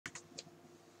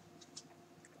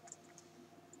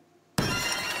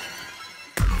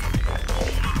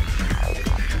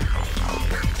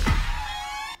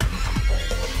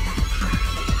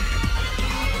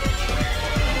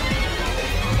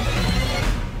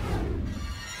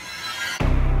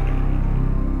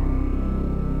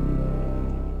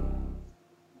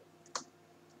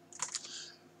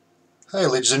Hi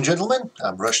ladies and gentlemen,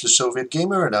 I'm Rush the Soviet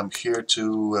Gamer and I'm here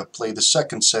to play the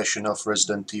second session of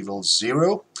Resident Evil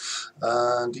 0.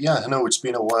 And yeah, I know it's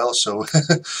been a while, so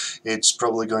it's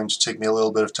probably going to take me a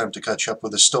little bit of time to catch up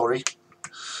with the story.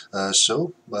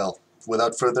 Well,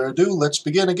 without further ado, let's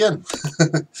begin again.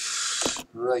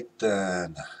 Right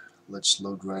then, let's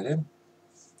load right in.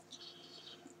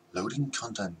 Loading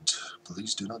content.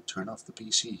 Please do not turn off the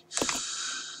PC.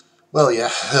 Well,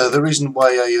 yeah, the reason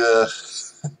why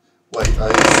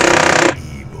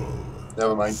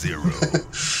never mind. Zero.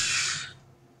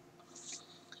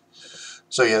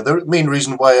 So yeah, the main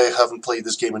reason why I haven't played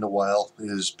this game in a while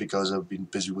is because I've been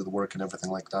busy with work and everything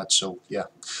like that. So yeah,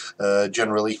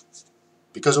 generally,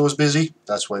 because I was busy,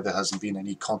 that's why there hasn't been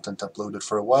any content uploaded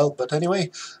for a while. But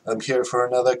anyway, I'm here for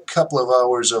another couple of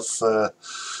hours of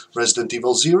Resident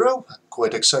Evil 0.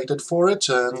 Quite excited for it,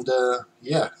 and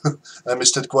yeah, I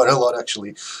missed it quite a lot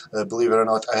actually. Believe it or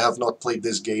not, I have not played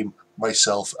this game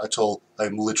myself at all.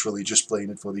 I'm literally just playing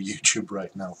it for the YouTube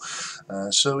right now.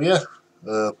 So yeah,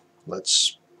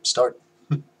 let's start.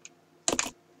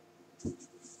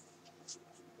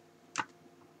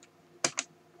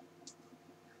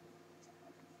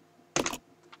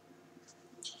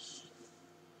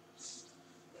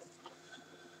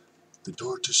 The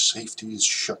door to safety is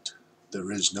shut.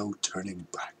 There is no turning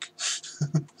back.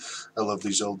 I love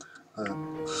these old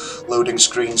loading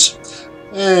screens.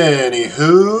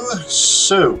 Anywho,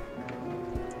 so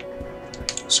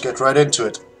let's get right into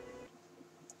it.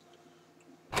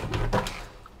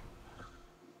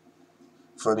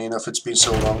 Funny enough, it's been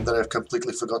so long that I've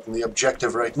completely forgotten the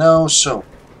objective right now, so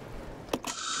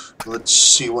let's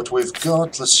see what we've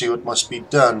got, let's see what must be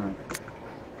done.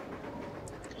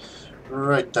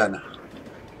 Right then.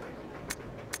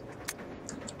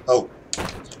 Oh,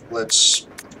 let's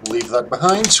leave that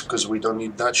behind, because we don't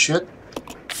need that shit.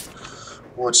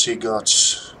 What's he got?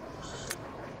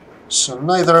 So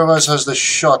neither of us has the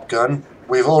shotgun.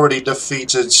 We've already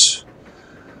defeated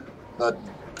that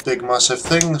big massive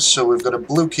thing, so we've got a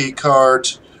blue key card.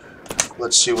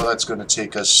 Let's see where that's going to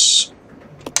take us.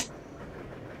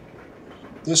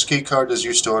 This key card is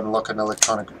used to unlock an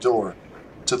electronic door.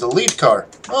 To the lead car.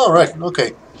 Oh, right,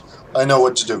 okay. I know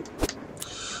what to do.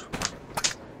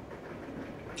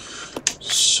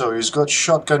 So he's got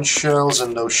shotgun shells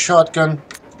and no shotgun.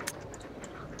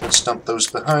 Let's dump those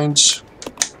behind.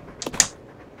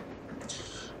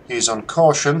 He's on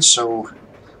caution, so...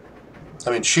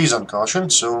 I mean, she's on caution,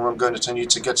 so I'm going to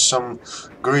need to get some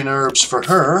green herbs for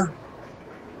her.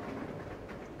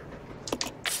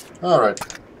 Alright.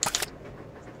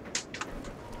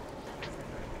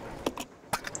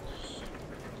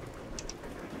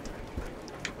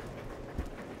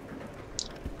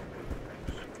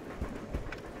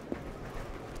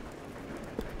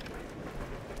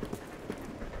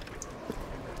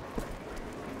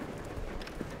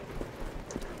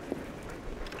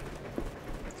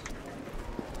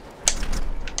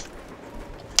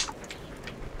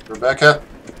 Rebecca,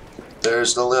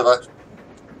 there's the liver,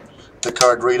 the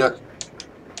card reader,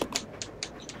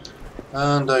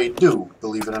 and I do,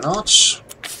 believe it or not.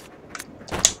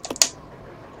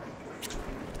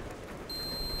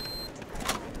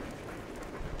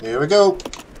 Here we go.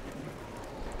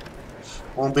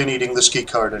 Won't be needing this key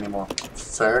card anymore.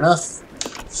 Fair enough.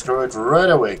 Throw it right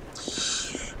away.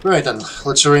 Right then,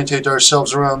 let's orientate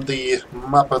ourselves around the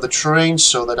map of the train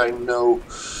so that I know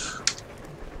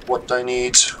what I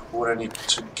need, what I need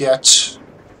to get.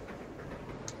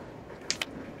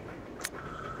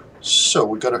 So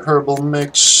we got a herbal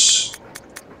mix.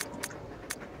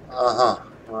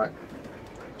 Right.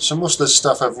 So most of the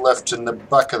stuff I've left in the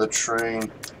back of the train.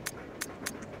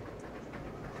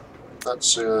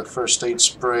 That's a first aid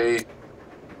spray.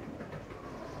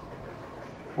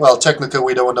 Well, technically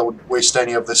we don't want to waste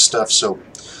any of this stuff, so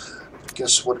I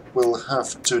guess what we'll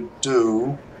have to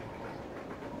do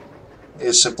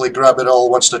is simply grab it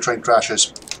all once the train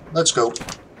crashes. Let's go.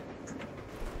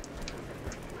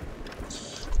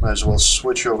 Might as well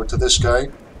switch over to this guy.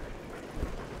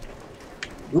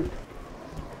 Oop.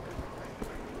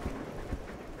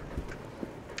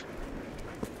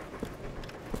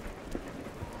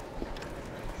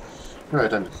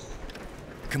 Right then.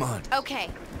 Come on.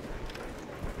 Okay.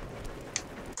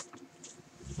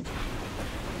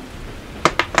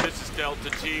 This is Delta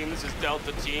Team. This is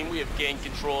Delta Team. We have gained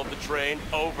control of the train.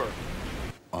 Over.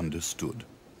 Understood.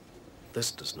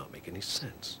 This does not make any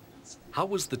sense. How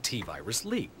was the T-virus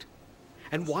leaked?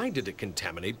 And why did it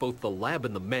contaminate both the lab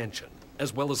and the mansion,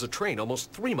 as well as a train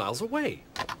almost 3 miles away?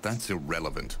 That's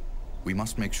irrelevant. We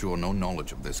must make sure no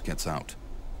knowledge of this gets out.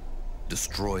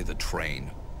 Destroy the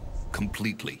train.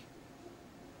 Completely.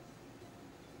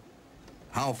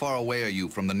 How far away are you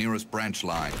from the nearest branch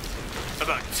line?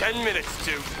 About 10 minutes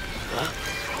to...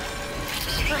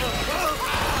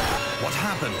 What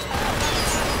happened?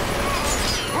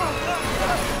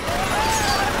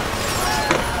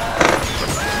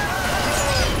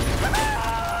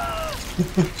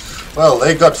 Well,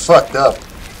 they got fucked up.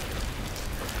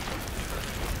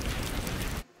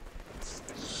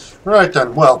 Right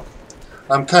then, well,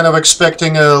 I'm kind of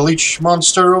expecting a leech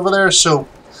monster over there, so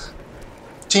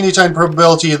teeny tiny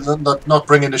probability that not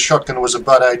bringing the shotgun was a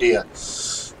bad idea.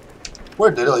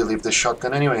 Where did I leave the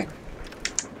shotgun anyway?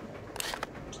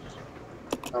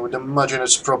 I would imagine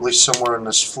it's probably somewhere on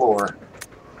this floor.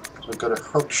 So I've got a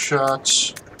hook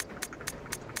shot.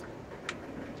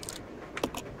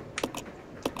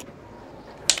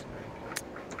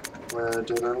 Where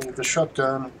did I leave the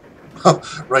shotgun?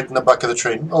 Right in the back of the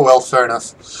train. Oh well, fair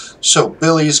enough. So,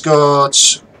 Billy's got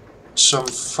some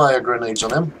fire grenades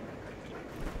on him,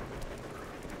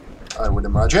 I would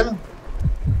imagine.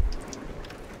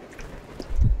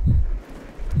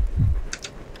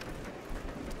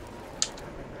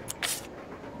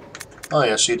 Oh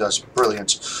yes, he does.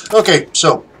 Brilliant. Okay,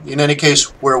 so, in any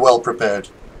case, we're well prepared.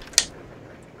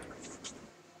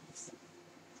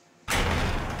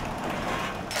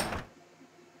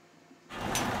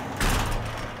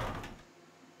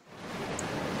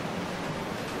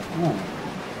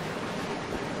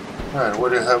 Alright,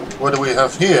 what do we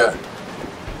have here?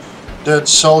 Dead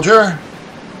soldier.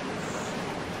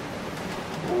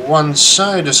 One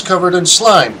side is covered in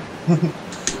slime.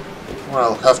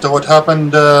 Well, after what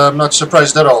happened, I'm not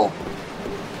surprised at all.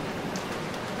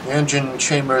 The engine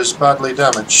chamber is badly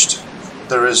damaged.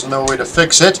 There is no way to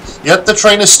fix it, yet the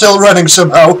train is still running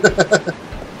somehow.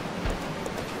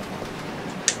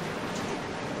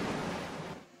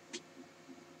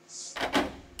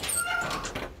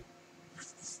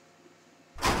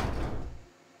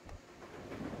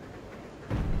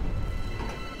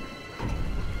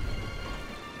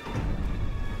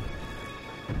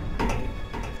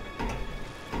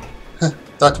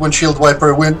 That windshield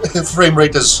wiper frame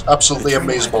rate is absolutely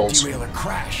amazeballs. Derail or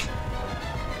crash.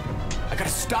 I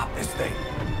gotta stop this thing.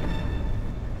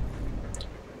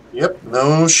 Yep,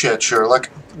 no shit, Sherlock.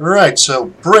 Right, so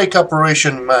brake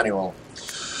operation manual.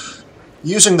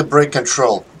 Using the brake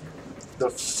control. The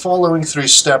following 3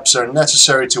 steps are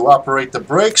necessary to operate the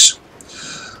brakes.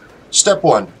 Step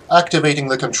 1. Activating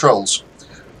the controls.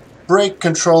 Brake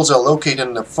controls are located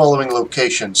in the following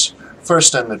locations.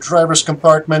 First, in the driver's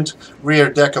compartment, rear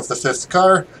deck of the 5th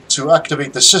car. To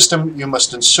activate the system, you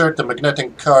must insert the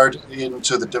magnetic card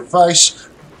into the device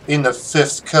in the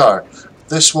 5th car.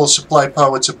 This will supply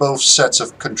power to both sets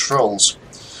of controls.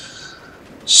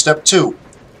 Step 2.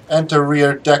 Enter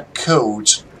rear deck code.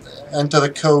 Enter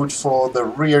the code for the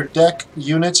rear deck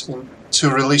unit to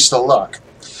release the lock.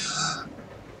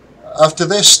 After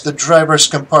this, the driver's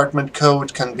compartment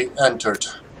code can be entered.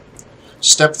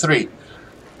 Step 3.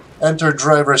 Enter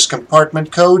driver's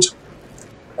compartment code.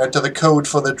 Enter the code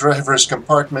for the driver's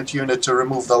compartment unit to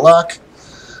remove the lock.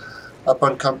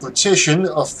 Upon completion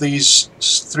of these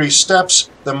 3 steps,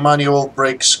 the manual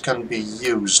brakes can be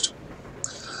used.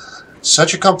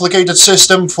 Such a complicated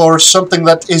system for something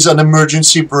that is an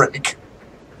emergency brake.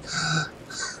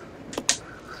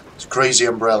 It's crazy,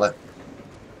 Umbrella.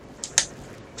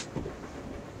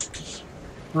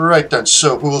 Right then,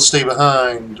 so who will stay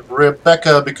behind?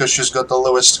 Rebecca, because she's got the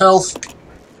lowest health.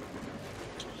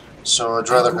 So I'd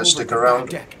rather her stick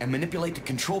around. Deck and manipulate the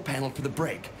control panel for the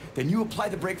brake. Then you apply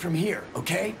the brake from here,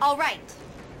 okay? All right.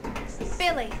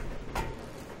 Billy,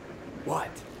 What?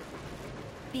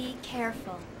 be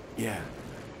careful. Yeah.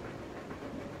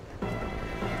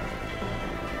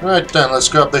 Right then, let's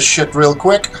grab this shit real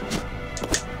quick.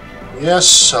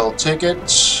 Yes, I'll take it.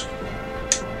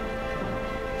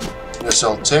 Yes,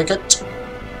 I'll take it.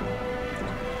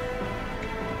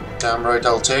 Damn right,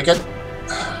 I'll take it.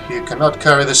 You cannot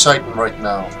carry this item right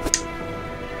now.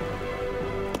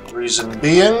 Reason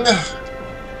being...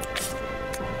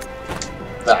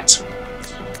 that.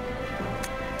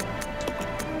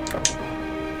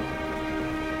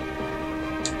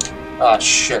 Ah,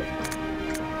 shit.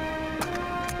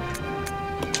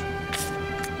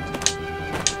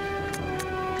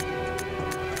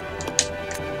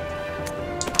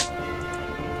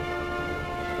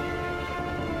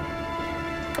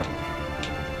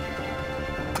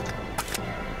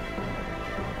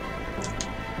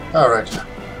 Alright.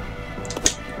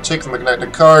 Take the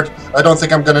magnetic card. I don't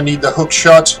think I'm gonna need the hook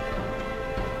shot.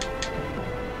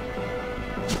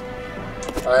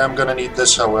 I am gonna need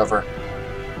this, however.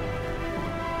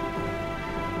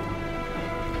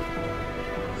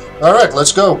 Alright,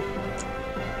 let's go.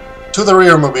 To the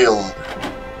rear mobile.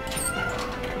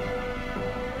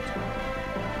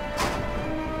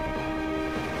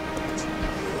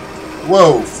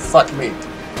 Whoa, fuck me.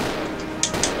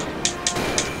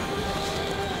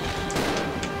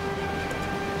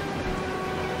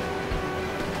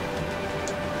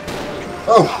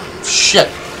 Oh, shit.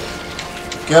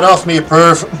 Get off me,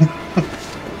 perv.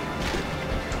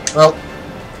 Well,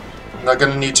 I'm not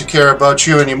gonna need to care about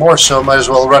you anymore, so I might as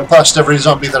well run past every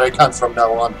zombie that I can from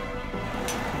now on.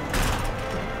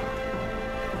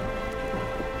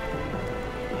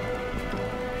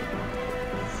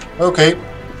 Okay.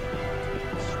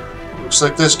 Looks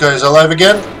like this guy's alive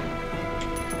again.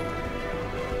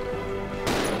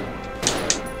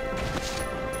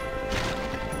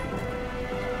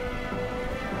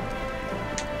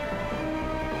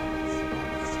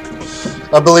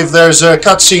 I believe there's a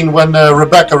cutscene when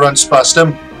Rebecca runs past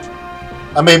him.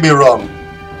 I may be wrong.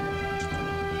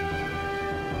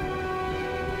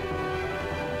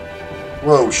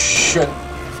 Whoa, shit.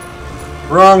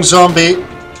 Wrong zombie.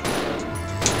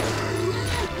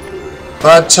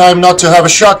 Bad time not to have a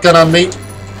shotgun on me.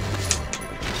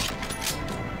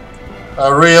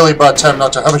 A really bad time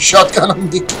not to have a shotgun on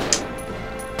me.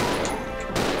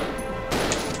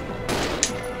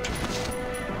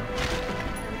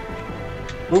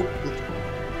 Oop.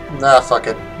 Nah, fuck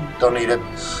it. Don't need it.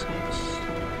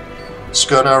 It's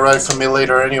gonna arrive for me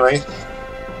later anyway.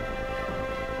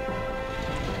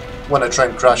 When a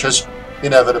train crashes.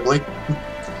 Inevitably.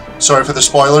 Sorry for the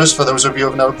spoilers for those of you who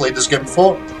have never played this game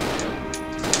before.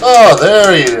 Oh,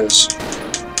 there he is.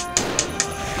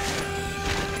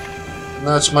 And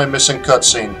that's my missing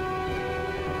cutscene.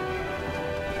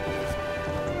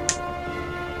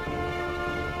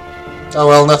 Oh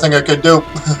well, nothing I could do.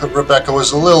 Rebecca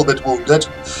was a little bit wounded,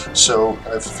 so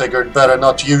I figured better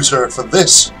not use her for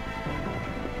this.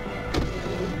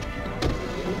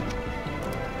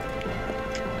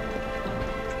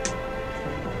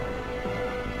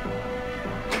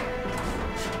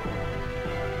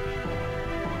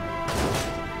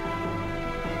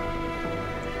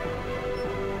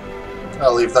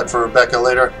 I'll leave that for Rebecca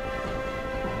later.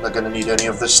 I'm not gonna need any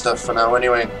of this stuff for now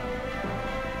anyway.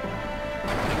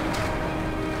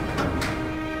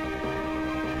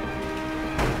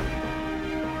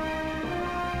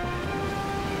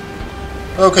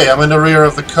 Okay, I'm in the rear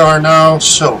of the car now,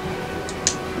 so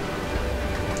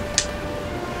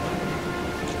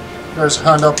there's a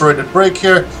hand-operated brake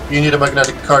here. You need a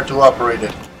magnetic car to operate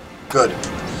it. Good.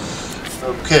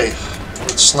 Okay,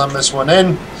 let's slam this one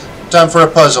in. Time for a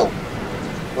puzzle.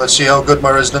 Let's see how good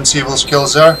my Resident Evil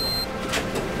skills are.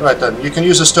 Right then, you can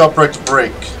use this to operate the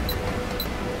brake.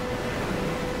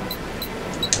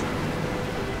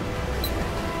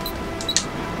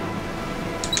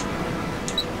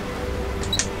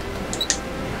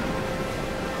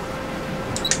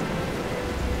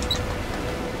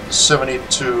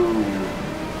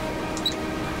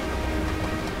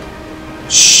 $72.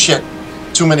 Shit.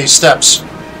 Too many steps.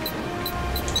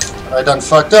 I done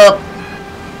fucked up.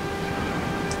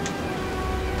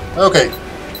 Okay.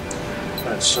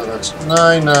 Alright, so that's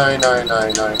 9, 9, 9, 9,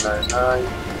 9, 9, 9,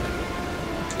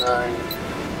 9,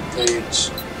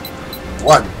 8,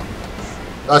 1.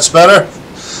 That's better.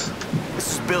 This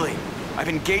is Billy. I've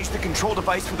engaged the control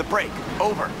device for the brake.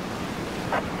 Over.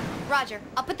 Roger.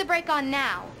 I'll put the brake on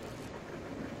now.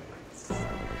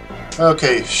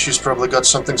 Okay, she's probably got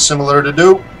something similar to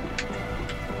do.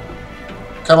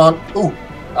 Come on. Ooh.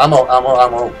 Ammo, ammo,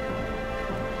 ammo.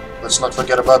 Let's not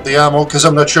forget about the ammo, because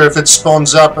I'm not sure if it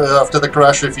spawns up after the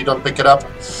crash if you don't pick it up.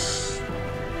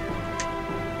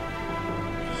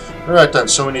 Right then,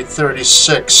 so we need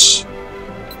 36.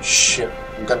 Shit,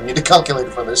 I'm gonna need a calculator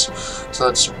for this. So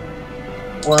that's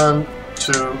 1,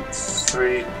 2,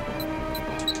 3...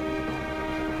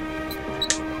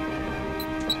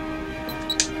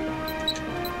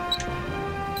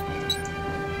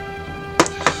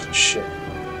 Shit.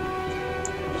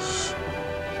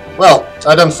 Well,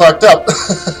 I done fucked up.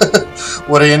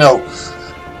 What do you know?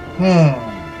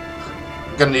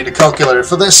 I'm gonna need a calculator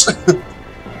for this.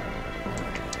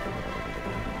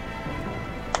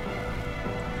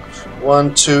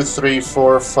 1, 2, 3,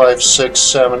 4, 5, 6,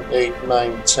 7, 8,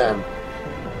 9, 10.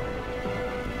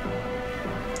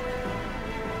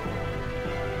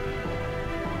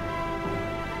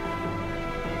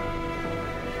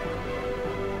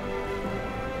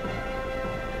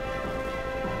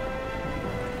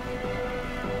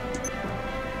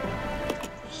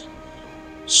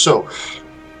 So,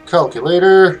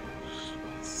 calculator,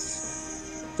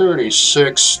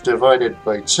 36 divided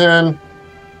by 10.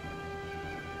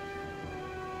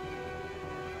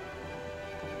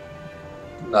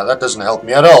 No, that doesn't help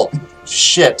me at all.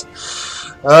 Shit.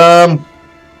 Well.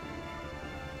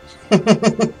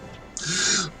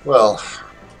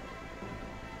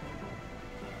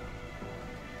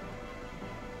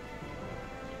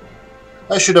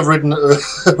 I should have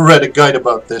read a guide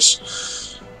about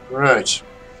this. Right.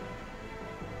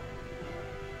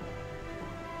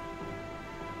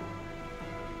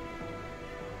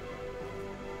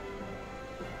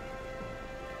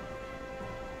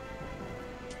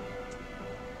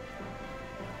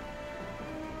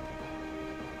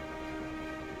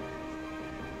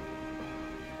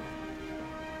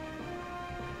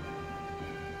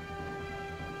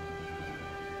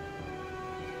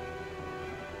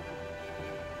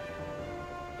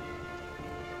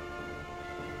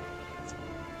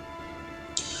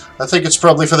 I think it's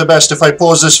probably for the best if I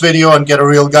pause this video and get a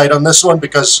real guide on this one,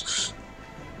 because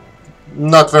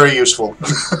not very useful.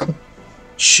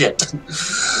 Shit.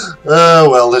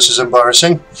 Well, this is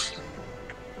embarrassing.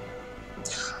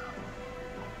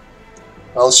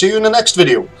 I'll see you in the next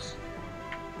video.